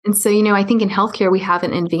And so, I think in healthcare, we have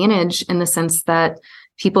an advantage in the sense that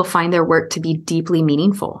people find their work to be deeply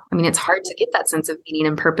meaningful. I mean, it's hard to get that sense of meaning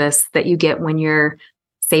and purpose that you get when you're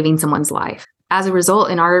saving someone's life. As a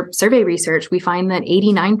result, in our survey research, we find that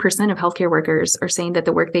 89% of healthcare workers are saying that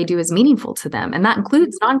the work they do is meaningful to them. And that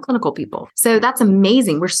includes non-clinical people. So that's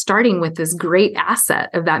amazing. We're starting with this great asset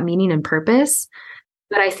of that meaning and purpose.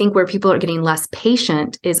 But I think where people are getting less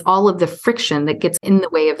patient is all of the friction that gets in the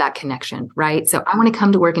way of that connection, right? So I want to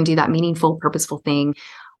come to work and do that meaningful, purposeful thing.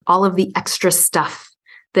 All of the extra stuff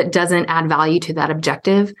that doesn't add value to that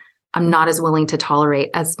objective, I'm not as willing to tolerate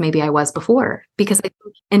as maybe I was before. Because I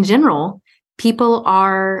think in general, people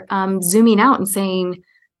are zooming out and saying,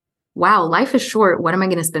 wow, life is short. What am I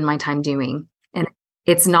going to spend my time doing? And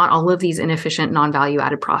it's not all of these inefficient, non-value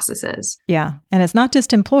added processes. Yeah. And it's not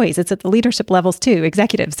just employees. It's at the leadership levels too.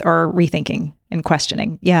 Executives are rethinking and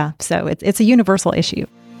questioning. Yeah. So it's a universal issue.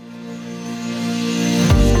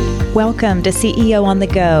 Welcome to CEO on the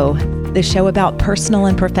Go, the show about personal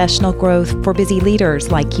and professional growth for busy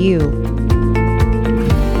leaders like you.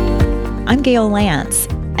 I'm Gail Lance,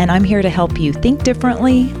 and I'm here to help you think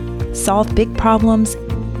differently, solve big problems,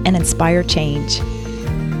 and inspire change.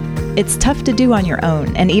 It's tough to do on your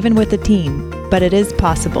own, and even with a team, but it is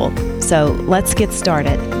possible. So let's get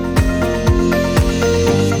started.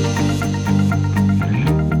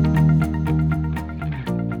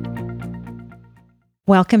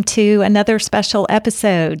 Welcome to another special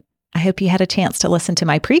episode. I hope you had a chance to listen to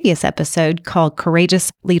my previous episode called Courageous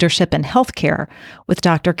Leadership in Healthcare with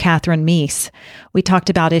Dr. Catherine Meese. We talked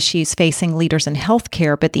about issues facing leaders in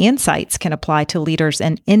healthcare, but the insights can apply to leaders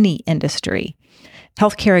in any industry.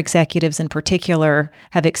 Healthcare executives in particular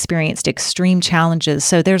have experienced extreme challenges,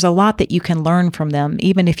 so there's a lot that you can learn from them,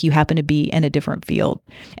 even if you happen to be in a different field.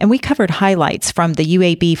 And we covered highlights from the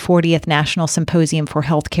UAB 40th National Symposium for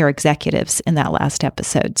Healthcare Executives in that last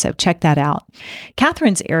episode, so check that out.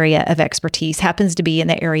 Catherine's area of expertise happens to be in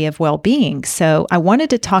the area of well-being, so I wanted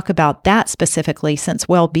to talk about that specifically since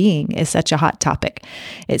well-being is such a hot topic.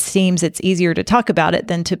 It seems it's easier to talk about it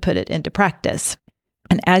than to put it into practice.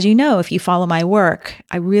 And as you know, if you follow my work,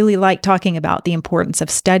 I really like talking about the importance of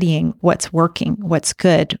studying what's working, what's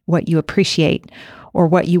good, what you appreciate, or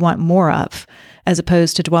what you want more of, as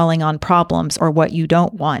opposed to dwelling on problems or what you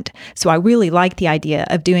don't want. So I really like the idea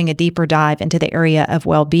of doing a deeper dive into the area of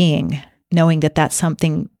well-being, knowing that that's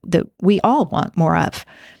something that we all want more of.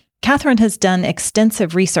 Catherine has done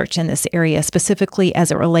extensive research in this area, specifically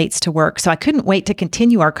as it relates to work. So I couldn't wait to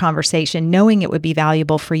continue our conversation, knowing it would be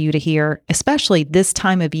valuable for you to hear, especially this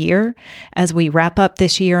time of year, as we wrap up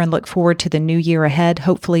this year and look forward to the new year ahead,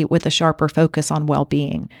 hopefully with a sharper focus on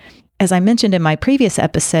well-being. As I mentioned in my previous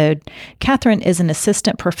episode, Catherine is an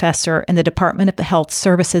assistant professor in the Department of Health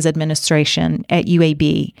Services Administration at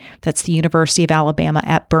UAB. That's the University of Alabama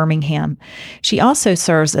at Birmingham. She also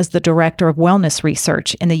serves as the Director of Wellness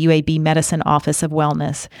Research in the UAB Medicine Office of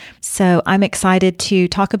Wellness. So I'm excited to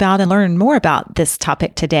talk about and learn more about this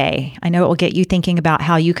topic today. I know it will get you thinking about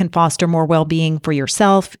how you can foster more well-being for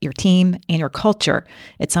yourself, your team, and your culture.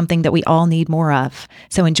 It's something that we all need more of.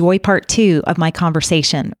 So enjoy part 2 of my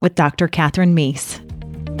conversation with Dr. Catherine Meese.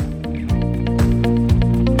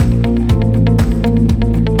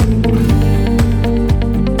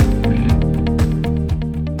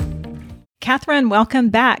 Catherine, welcome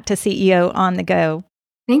back to CEO on the Go.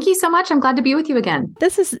 Thank you so much. I'm glad to be with you again.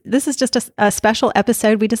 This is just a special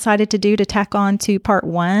episode we decided to do to tack on to part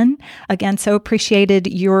 1. Again, so appreciated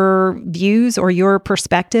your views or your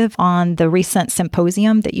perspective on the recent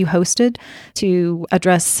symposium that you hosted to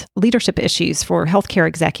address leadership issues for healthcare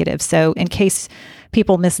executives. So in case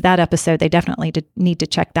people missed that episode, they definitely need to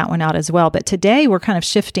check that one out as well. But today we're kind of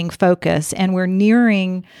shifting focus and we're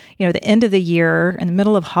nearing, the end of the year. In the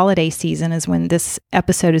middle of holiday season is when this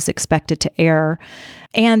episode is expected to air.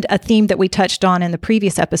 And a theme that we touched on in the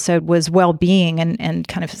previous episode was well-being and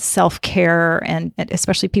kind of self-care, and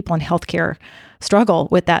especially people in healthcare struggle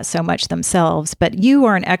with that so much themselves. But you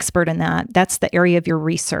are an expert in that. That's the area of your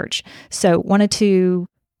research. So wanted to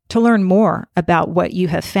learn more about what you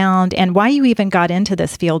have found and why you even got into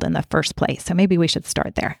this field in the first place. So maybe we should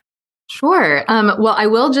start there. Sure. Well, I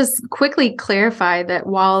will just quickly clarify that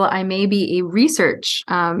while I may be a research,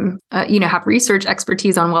 have research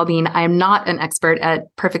expertise on well-being, I am not an expert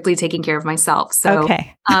at perfectly taking care of myself. So,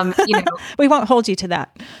 okay. We won't hold you to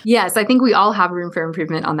that. Yes, I think we all have room for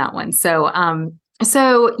improvement on that one. So,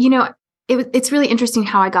 it's really interesting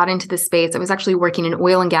how I got into this space. I was actually working in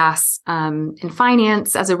oil and gas in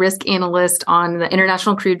finance as a risk analyst on the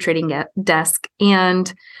international crude trading desk.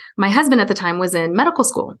 And my husband at the time was in medical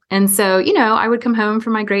school. And so, I would come home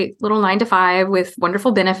from my great little 9 to 5 with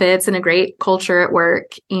wonderful benefits and a great culture at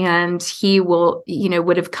work. And he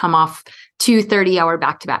would have come off 2 30-hour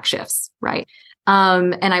back-to-back shifts, right?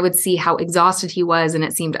 And I would see how exhausted he was, and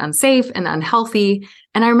it seemed unsafe and unhealthy.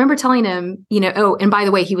 And I remember telling him, oh, and by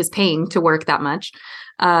the way, he was paying to work that much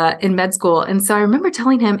in med school. And so I remember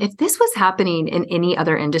telling him, if this was happening in any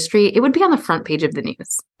other industry, it would be on the front page of the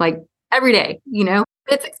news, like every day,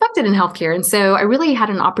 it's expected in healthcare. And so I really had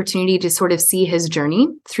an opportunity to sort of see his journey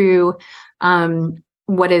through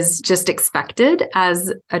what is just expected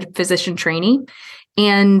as a physician trainee.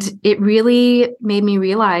 And it really made me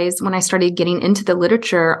realize when I started getting into the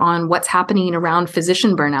literature on what's happening around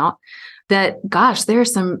physician burnout, that, gosh, there are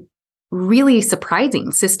some really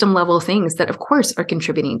surprising system level things that, of course, are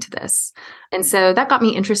contributing to this. And so that got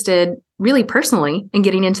me interested really personally in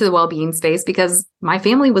getting into the well-being space because my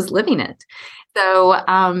family was living it. So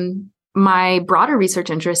my broader research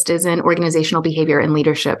interest is in organizational behavior and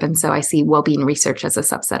leadership. And so I see well-being research as a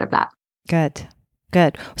subset of that. Good.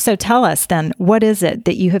 So tell us then, what is it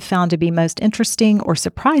that you have found to be most interesting or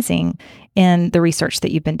surprising in the research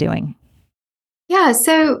that you've been doing? Yeah.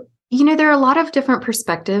 So, there are a lot of different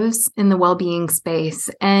perspectives in the well-being space.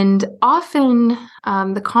 And often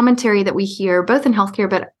the commentary that we hear, both in healthcare,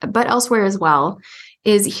 but elsewhere as well,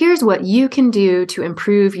 is here's what you can do to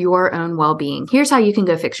improve your own well-being. Here's how you can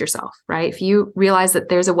go fix yourself, right? If you realize that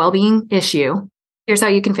there's a well-being issue, here's how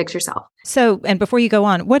you can fix yourself. So, and before you go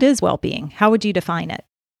on, what is well-being? How would you define it?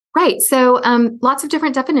 Right. So lots of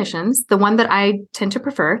different definitions. The one that I tend to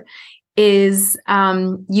prefer is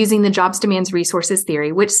using the jobs, demands, resources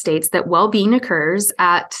theory, which states that well-being occurs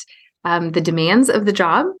at the demands of the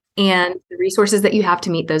job and the resources that you have to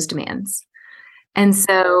meet those demands. And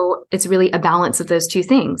so it's really a balance of those two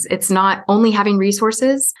things. It's not only having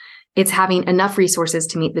resources, it's having enough resources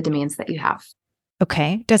to meet the demands that you have.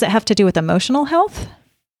 Okay. Does it have to do with emotional health?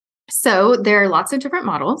 So there are lots of different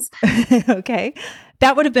models. Okay.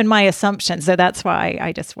 That would have been my assumption. So that's why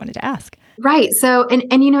I just wanted to ask. Right. So, and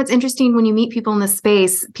it's interesting when you meet people in this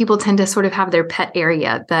space, people tend to sort of have their pet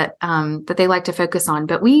area that they like to focus on,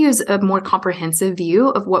 but we use a more comprehensive view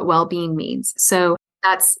of what well-being means. So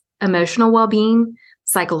that's emotional well-being,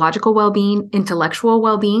 psychological well-being, intellectual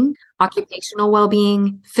well-being, occupational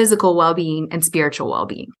well-being, physical well-being, and spiritual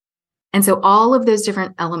well-being. And so all of those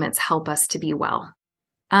different elements help us to be well.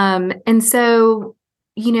 And so,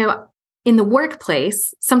 in the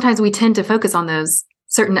workplace, sometimes we tend to focus on those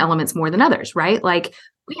certain elements more than others, right? Like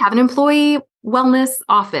we have an employee wellness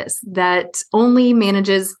office that only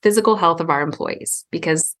manages physical health of our employees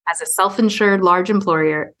because as a self-insured large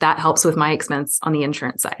employer, that helps with my expense on the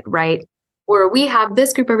insurance side, right? Or we have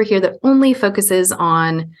this group over here that only focuses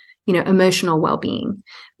on, emotional well-being.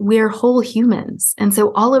 We're whole humans. And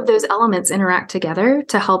so all of those elements interact together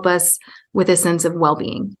to help us with a sense of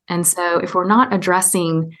well-being. And so if we're not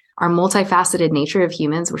addressing our multifaceted nature of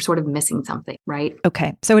humans, we're sort of missing something, right?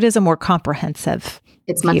 Okay. So it is a more comprehensive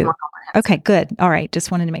It's much view. more comprehensive. Okay, good. All right. Just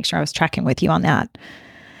wanted to make sure I was tracking with you on that.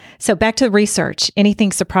 So back to research,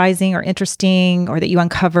 anything surprising or interesting or that you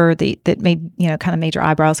uncovered that made, kind of made your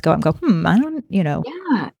eyebrows go up and go, I don't.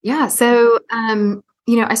 Yeah. So,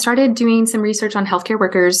 I started doing some research on healthcare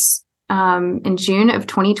workers in June of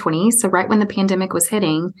 2020. So right when the pandemic was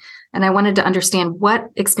hitting, and I wanted to understand what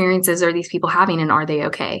experiences are these people having and are they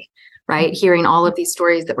okay, right? Hearing all of these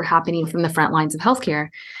stories that were happening from the front lines of healthcare.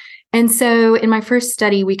 And so in my first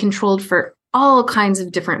study, we controlled for all kinds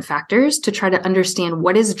of different factors to try to understand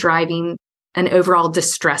what is driving an overall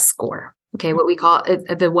distress score. Okay, what we call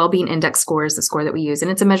the well-being index score is the score that we use,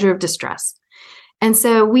 and it's a measure of distress. And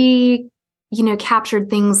so we, captured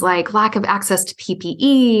things like lack of access to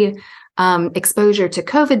PPE, exposure to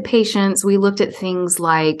COVID patients. We looked at things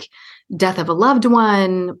like death of a loved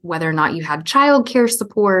one, whether or not you had childcare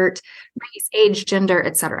support, race, age, gender,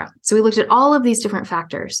 et cetera. So we looked at all of these different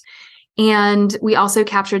factors. And we also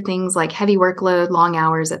captured things like heavy workload, long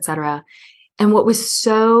hours, et cetera. And what was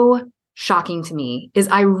so shocking to me is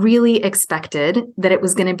I really expected that it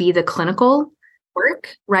was going to be the clinical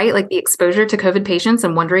work, right? Like the exposure to COVID patients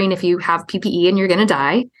and wondering if you have PPE and you're going to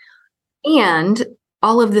die. And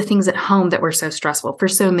all of the things at home that were so stressful for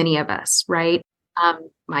so many of us, right?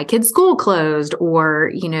 My kid's school closed,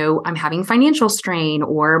 or, I'm having financial strain,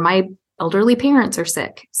 or my elderly parents are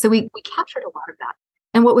sick. So we captured a lot of that.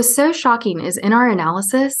 And what was so shocking is in our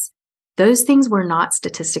analysis, those things were not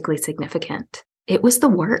statistically significant. It was the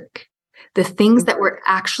work. The things that were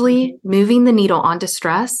actually moving the needle on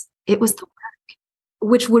distress it was the work,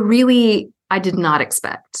 which would really, I did not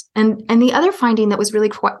expect. And the other finding that was really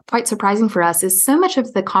quite surprising for us is so much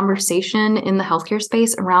of the conversation in the healthcare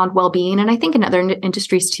space around well-being, and I think in other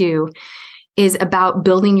industries too, is about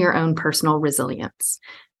building your own personal resilience.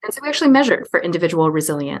 And so we actually measured for individual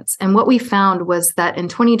resilience. And what we found was that in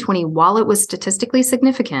 2020, while it was statistically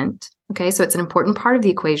significant, okay, so it's an important part of the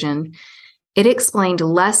equation, it explained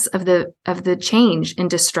less of the change in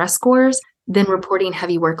distress scores than reporting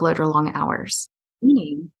heavy workload or long hours.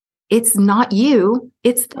 Meaning, it's not you,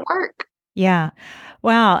 it's the work. Yeah.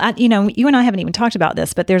 Wow. You and I haven't even talked about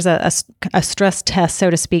this, but there's a stress test, so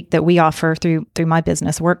to speak, that we offer through my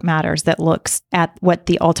business, Work Matters, that looks at what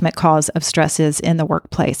the ultimate cause of stress is in the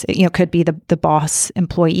workplace. It could be the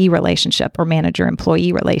boss-employee relationship or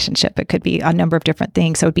manager-employee relationship. It could be a number of different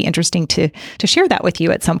things. So it'd be interesting to share that with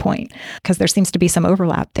you at some point, because there seems to be some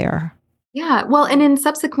overlap there. Yeah. Well, and in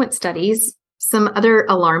subsequent studies, some other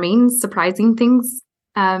alarming, surprising things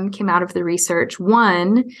came out of the research.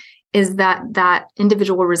 One is that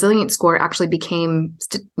individual resilience score actually became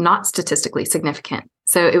not statistically significant.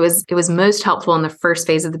 So it was most helpful in the first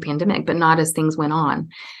phase of the pandemic, but not as things went on.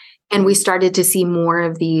 And we started to see more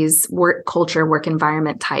of these work culture, work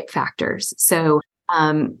environment type factors. So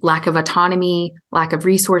lack of autonomy, lack of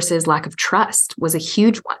resources, lack of trust was a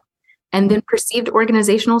huge one. And then perceived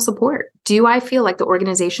organizational support. Do I feel like the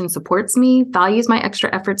organization supports me, values my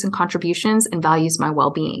extra efforts and contributions, and values my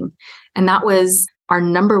well-being? And that was our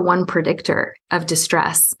number one predictor of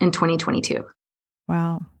distress in 2022.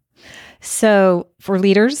 Wow. So for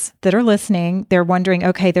leaders that are listening, they're wondering,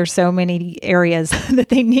 okay, there's so many areas that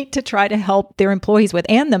they need to try to help their employees with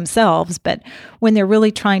and themselves. But when they're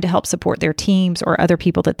really trying to help support their teams or other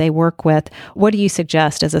people that they work with, what do you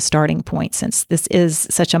suggest as a starting point, since this is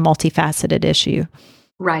such a multifaceted issue?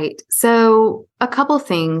 Right. So a couple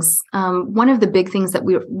things. One of the big things that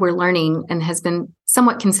we're learning and has been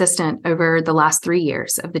somewhat consistent over the last 3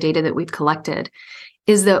 years of the data that we've collected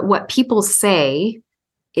is that what people say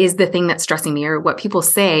is the thing that's stressing me, or what people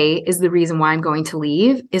say is the reason why I'm going to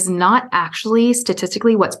leave, is not actually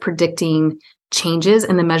statistically what's predicting changes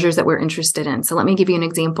in the measures that we're interested in. So let me give you an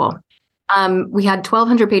example. We had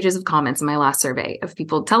 1,200 pages of comments in my last survey of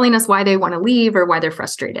people telling us why they want to leave or why they're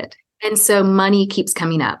frustrated. And so money keeps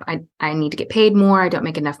coming up. I need to get paid more. I don't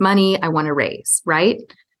make enough money. I want to raise, right?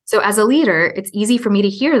 So as a leader, it's easy for me to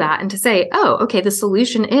hear that and to say, oh, okay, the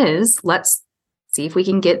solution is let's see if we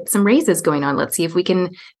can get some raises going on. Let's see if we can,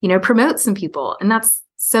 promote some people. And that's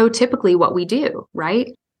so typically what we do,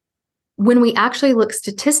 right? When we actually look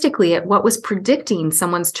statistically at what was predicting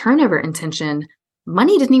someone's turnover intention,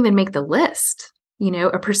 money didn't even make the list.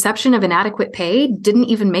 A perception of inadequate pay didn't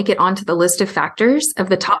even make it onto the list of factors of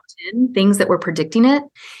the top 10 things that were predicting it.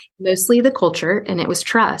 Mostly the culture, and it was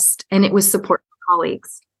trust, and it was support from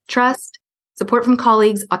colleagues. Trust, support from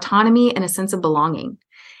colleagues, autonomy, and a sense of belonging.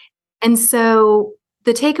 And so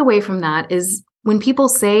the takeaway from that is when people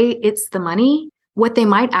say it's the money, what they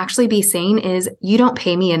might actually be saying is, you don't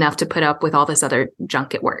pay me enough to put up with all this other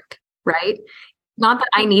junk at work, right? Not that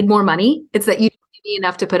I need more money, it's that you don't pay me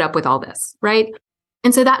enough to put up with all this, right?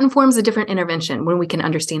 And so that informs a different intervention when we can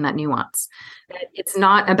understand that nuance. That it's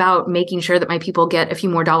not about making sure that my people get a few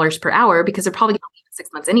more dollars per hour because they're probably going to leave in 6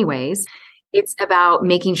 months anyways. It's about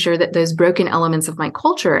making sure that those broken elements of my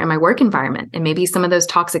culture and my work environment, and maybe some of those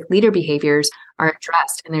toxic leader behaviors, are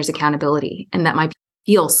addressed and there's accountability, and that my people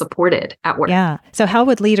feel supported at work. Yeah. So how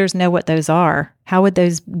would leaders know what those are? How would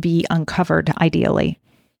those be uncovered ideally?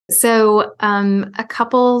 So a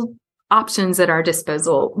couple options at our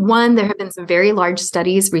disposal. One, there have been some very large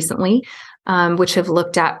studies recently, which have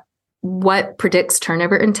looked at what predicts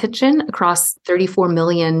turnover intention across 34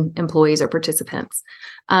 million employees or participants.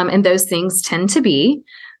 And those things tend to be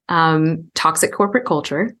toxic corporate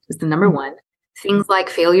culture is the number one. Things like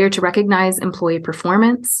failure to recognize employee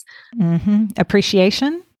performance,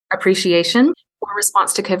 appreciation, or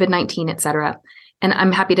response to COVID-19, et cetera. And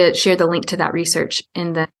I'm happy to share the link to that research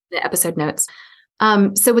in the episode notes.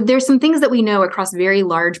 So there's some things that we know across very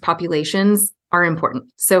large populations are important.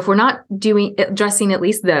 So if we're not addressing at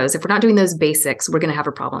least those, if we're not doing those basics, we're going to have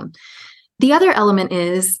a problem. The other element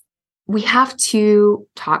is we have to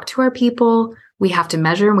talk to our people, we have to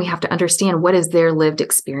measure, and we have to understand what is their lived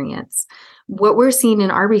experience. What we're seeing in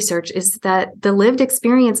our research is that the lived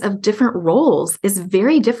experience of different roles is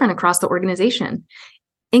very different across the organization,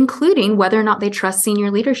 including whether or not they trust senior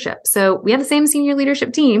leadership. So we have the same senior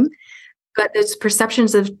leadership team, but those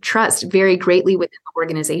perceptions of trust vary greatly within the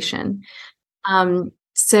organization.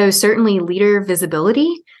 So certainly leader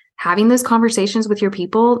visibility, having those conversations with your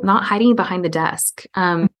people, not hiding behind the desk.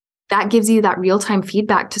 that gives you that real-time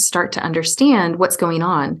feedback to start to understand what's going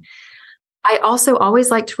on. I also always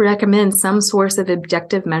like to recommend some source of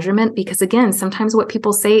objective measurement because, again, sometimes what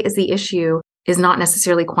people say is the issue is not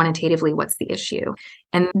necessarily quantitatively what's the issue.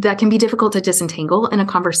 And that can be difficult to disentangle in a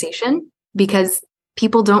conversation because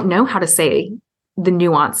people don't know how to say the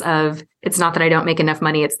nuance of, it's not that I don't make enough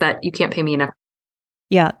money, it's that you can't pay me enough.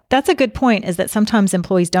 Yeah, that's a good point, is that sometimes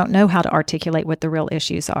employees don't know how to articulate what the real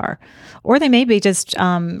issues are. Or they may be just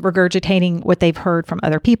regurgitating what they've heard from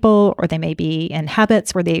other people, or they may be in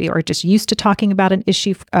habits where they are just used to talking about an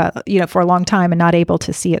issue for a long time and not able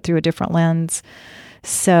to see it through a different lens.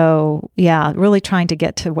 So yeah, really trying to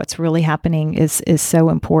get to what's really happening is so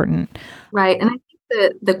important. Right. And I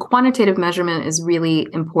think the quantitative measurement is really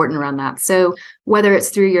important around that. So whether it's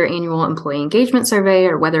through your annual employee engagement survey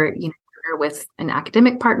or whether you partner with an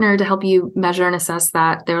academic partner to help you measure and assess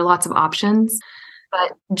that, there are lots of options.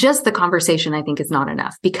 But just the conversation, I think, is not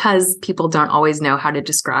enough because people don't always know how to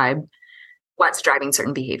describe what's driving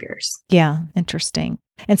certain behaviors. Yeah, interesting.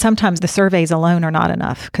 And sometimes the surveys alone are not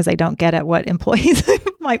enough because they don't get at what employees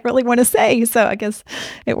might really want to say. So I guess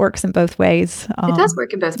it works in both ways. It does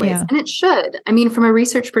work in both ways. Yeah. And it should. I mean, from a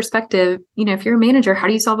research perspective, if you're a manager, how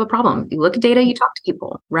do you solve a problem? You look at data, you talk to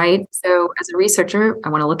people, right? So as a researcher, I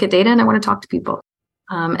want to look at data and I want to talk to people.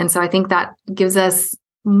 And so I think that gives us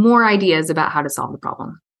more ideas about how to solve the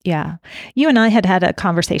problem. Yeah. You and I had a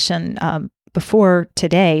conversation before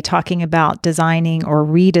today talking about designing or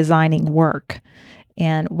redesigning work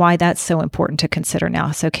and why that's so important to consider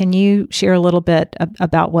now. So can you share a little bit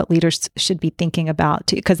about what leaders should be thinking about?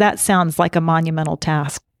 Because that sounds like a monumental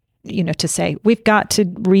task, to say we've got to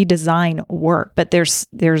redesign work, but there's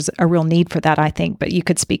a real need for that, I think, but you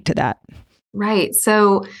could speak to that. Right.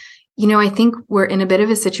 So, I think we're in a bit of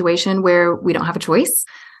a situation where we don't have a choice.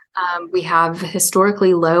 We have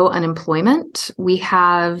historically low unemployment. We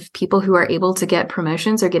have people who are able to get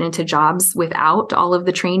promotions or get into jobs without all of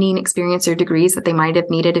the training, experience, or degrees that they might have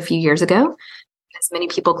needed a few years ago. As many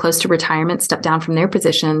people close to retirement step down from their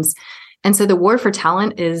positions. And so the war for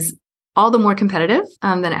talent is all the more competitive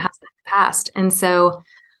than it has been in the past. And so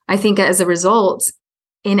I think as a result,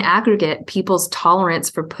 in aggregate, people's tolerance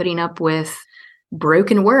for putting up with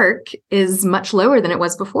broken work is much lower than it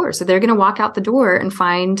was before. So they're going to walk out the door and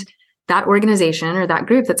find that organization or that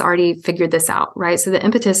group that's already figured this out, right? So the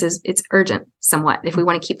impetus is it's urgent somewhat if we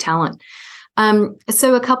want to keep talent.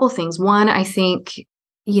 So a couple things. One, I think,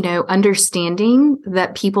 understanding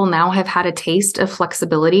that people now have had a taste of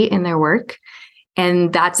flexibility in their work.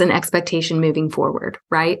 And that's an expectation moving forward,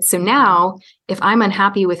 right? So now, if I'm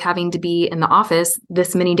unhappy with having to be in the office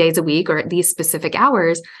this many days a week or at these specific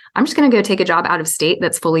hours, I'm just going to go take a job out of state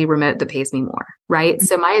that's fully remote that pays me more, right? Mm-hmm.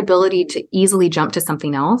 So my ability to easily jump to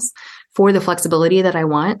something else for the flexibility that I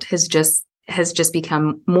want has just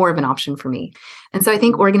become more of an option for me. And so I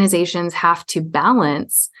think organizations have to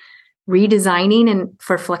balance redesigning and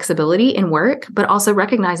for flexibility in work, but also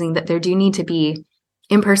recognizing that there do need to be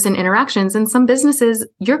in-person interactions. In some businesses,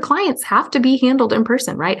 your clients have to be handled in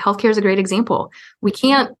person, right? Healthcare is a great example. We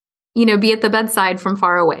can't, be at the bedside from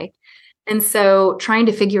far away. And so trying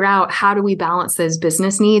to figure out how do we balance those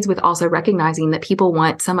business needs with also recognizing that people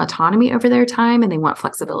want some autonomy over their time and they want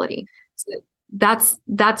flexibility. So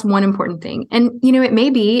that's one important thing. And, it may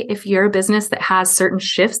be if you're a business that has certain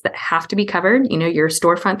shifts that have to be covered, your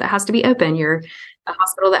storefront that has to be open, you're a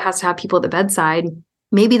hospital that has to have people at the bedside,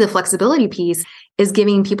 maybe the flexibility piece is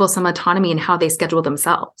giving people some autonomy in how they schedule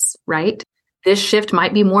themselves, right? This shift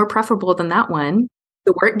might be more preferable than that one.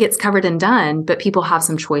 The work gets covered and done, but people have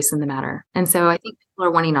some choice in the matter. And so I think people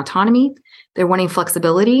are wanting autonomy, they're wanting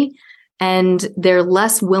flexibility, and they're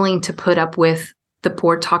less willing to put up with the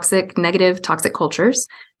poor, negative, toxic cultures.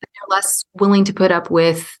 They're less willing to put up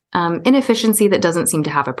with inefficiency that doesn't seem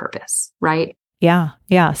to have a purpose, right?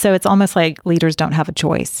 Yeah. So it's almost like leaders don't have a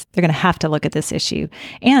choice. They're going to have to look at this issue.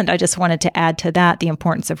 And I just wanted to add to that the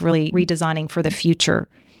importance of really redesigning for the future.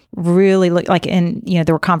 Really look like there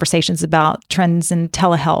were conversations about trends in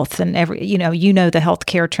telehealth and the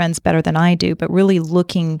healthcare trends better than I do, but really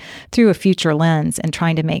looking through a future lens and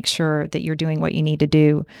trying to make sure that you're doing what you need to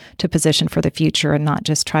do to position for the future and not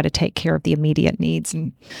just try to take care of the immediate needs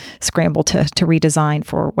and scramble to redesign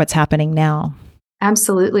for what's happening now.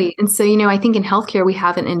 Absolutely. And so, I think in healthcare, we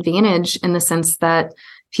have an advantage in the sense that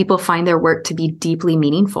people find their work to be deeply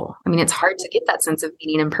meaningful. I mean, it's hard to get that sense of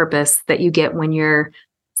meaning and purpose that you get when you're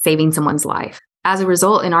saving someone's life. As a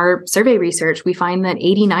result, in our survey research, we find that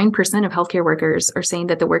 89% of healthcare workers are saying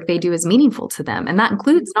that the work they do is meaningful to them. And that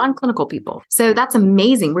includes non-clinical people. So that's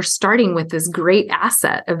amazing. We're starting with this great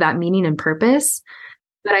asset of that meaning and purpose.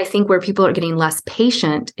 But I think where people are getting less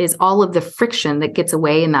patient is all of the friction that gets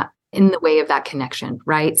away in that in the way of that connection,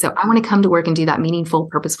 right? So I want to come to work and do that meaningful,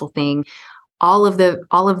 purposeful thing. All of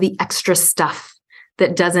the extra stuff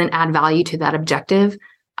that doesn't add value to that objective,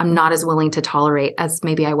 I'm not as willing to tolerate as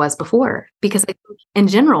maybe I was before. Because I think in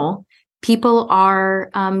general, people are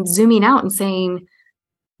zooming out and saying,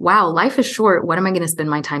 wow, life is short. What am I going to spend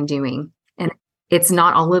my time doing? And it's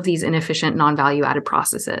not all of these inefficient, non-value added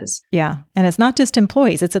processes. Yeah. And it's not just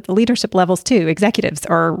employees. It's at the leadership levels too. Executives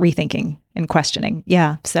are rethinking and questioning.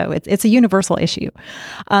 Yeah. So it's a universal issue.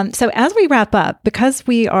 So as we wrap up, because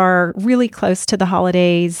we are really close to the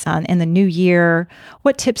holidays and the new year,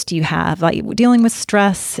 what tips do you have? Like dealing with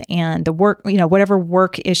stress and the work, whatever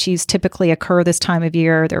work issues typically occur this time of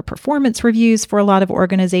year, there are performance reviews for a lot of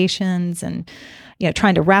organizations and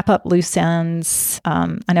trying to wrap up loose ends. I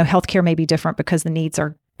know healthcare may be different because the needs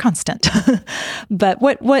are constant. But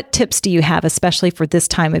what tips do you have, especially for this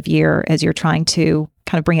time of year, as you're trying to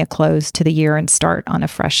kind of bring a close to the year and start on a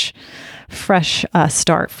fresh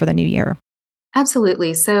start for the new year?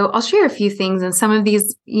 Absolutely. So I'll share a few things. And some of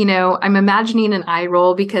these, I'm imagining an eye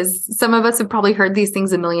roll because some of us have probably heard these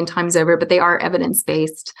things a million times over, but they are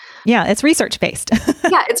evidence-based. Yeah, it's research-based.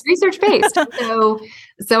 Yeah, it's research-based.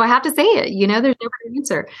 So I have to say it, there's no better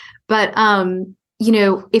answer. But,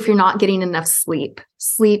 if you're not getting enough sleep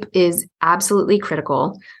is absolutely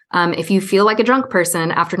critical. If you feel like a drunk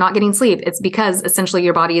person after not getting sleep, it's because essentially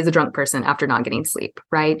your body is a drunk person after not getting sleep,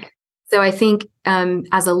 right? So I think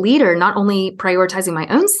as a leader, not only prioritizing my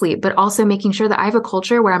own sleep, but also making sure that I have a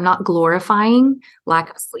culture where I'm not glorifying lack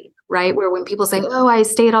of sleep, right? Where when people say, oh, I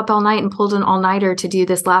stayed up all night and pulled an all-nighter to do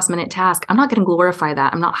this last minute task, I'm not going to glorify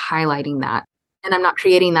that. I'm not highlighting that. And I'm not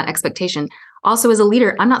creating that expectation. Also, as a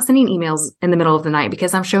leader, I'm not sending emails in the middle of the night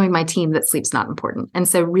because I'm showing my team that sleep's not important. And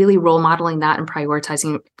so really role modeling that and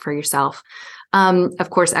prioritizing for yourself.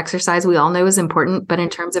 Of course, exercise we all know is important, but in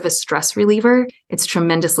terms of a stress reliever, it's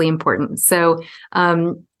tremendously important. So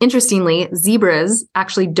interestingly, zebras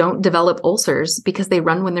actually don't develop ulcers because they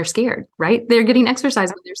run when they're scared, right? They're getting exercise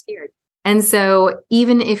when they're scared. And so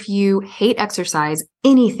even if you hate exercise,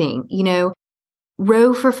 anything,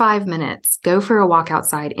 row for 5 minutes, go for a walk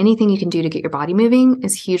outside, anything you can do to get your body moving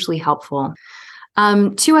is hugely helpful.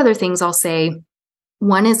 Two other things I'll say.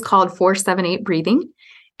 One is called 4-7-8 breathing.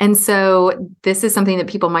 And so this is something that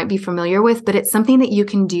people might be familiar with, but it's something that you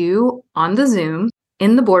can do on the Zoom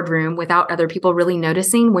in the boardroom without other people really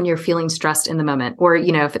noticing when you're feeling stressed in the moment. Or,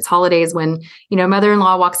 if it's holidays when,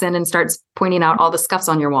 mother-in-law walks in and starts pointing out all the scuffs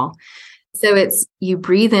on your wall. So it's you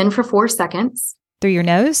breathe in for 4 seconds. Through your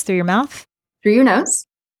nose, through your mouth? Through your nose.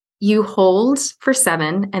 You hold for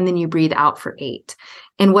 7, and then you breathe out for 8.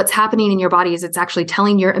 And what's happening in your body is it's actually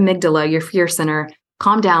telling your amygdala, your fear center,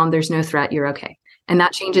 calm down, there's no threat, you're okay. And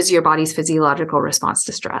that changes your body's physiological response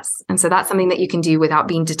to stress. And so that's something that you can do without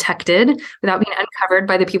being detected, without being uncovered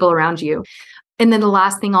by the people around you. And then the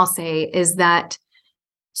last thing I'll say is that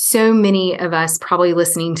so many of us probably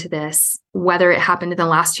listening to this, whether it happened in the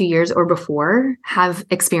last 2 years or before, have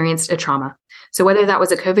experienced a trauma. So whether that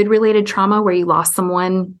was a COVID-related trauma where you lost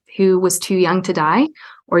someone who was too young to die,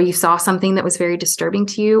 or you saw something that was very disturbing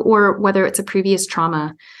to you, or whether it's a previous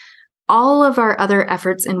trauma, all of our other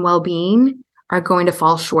efforts in well-being are going to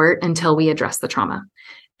fall short until we address the trauma.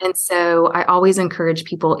 And so I always encourage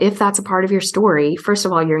people, if that's a part of your story, first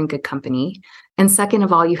of all, you're in good company. And second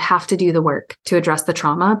of all, you have to do the work to address the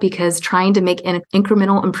trauma, because trying to make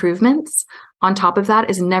incremental improvements on top of that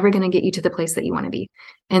is never going to get you to the place that you want to be.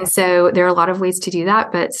 And so there are a lot of ways to do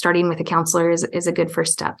that, but starting with a counselor is a good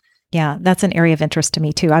first step. Yeah, that's an area of interest to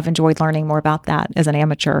me too. I've enjoyed learning more about that as an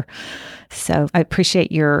amateur. So I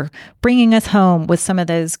appreciate your bringing us home with some of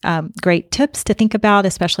those great tips to think about,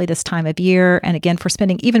 especially this time of year. And again, for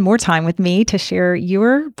spending even more time with me to share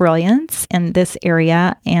your brilliance in this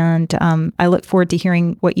area. And I look forward to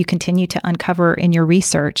hearing what you continue to uncover in your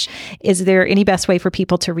research. Is there any best way for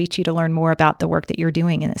people to reach you to learn more about the work that you're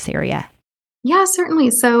doing in this area? Yeah,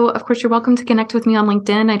 certainly. So of course, you're welcome to connect with me on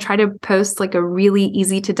LinkedIn. I try to post like a really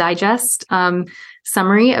easy to digest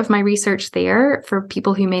summary of my research there for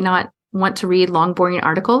people who may not want to read long, boring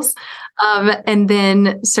articles. And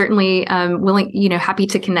then certainly happy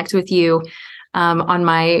to connect with you on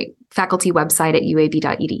my faculty website at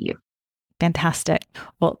uab.edu. Fantastic.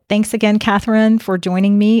 Well, thanks again, Catherine, for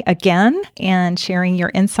joining me again and sharing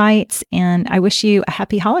your insights. And I wish you a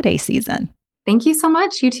happy holiday season. Thank you so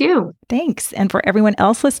much. You too. Thanks. And for everyone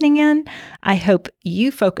else listening in, I hope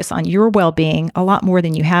you focus on your well-being a lot more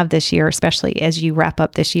than you have this year, especially as you wrap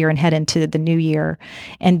up this year and head into the new year,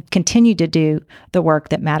 and continue to do the work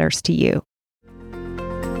that matters to you.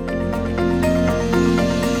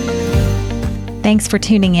 Thanks for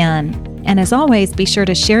tuning in. And as always, be sure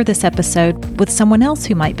to share this episode with someone else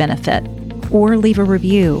who might benefit, or leave a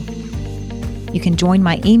review. You can join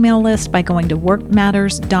my email list by going to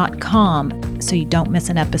workmatters.com so you don't miss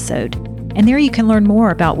an episode. And there you can learn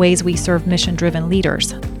more about ways we serve mission-driven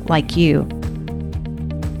leaders like you.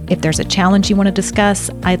 If there's a challenge you want to discuss,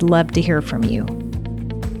 I'd love to hear from you.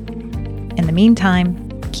 In the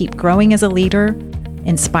meantime, keep growing as a leader,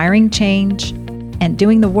 inspiring change, and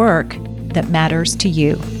doing the work that matters to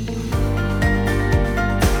you.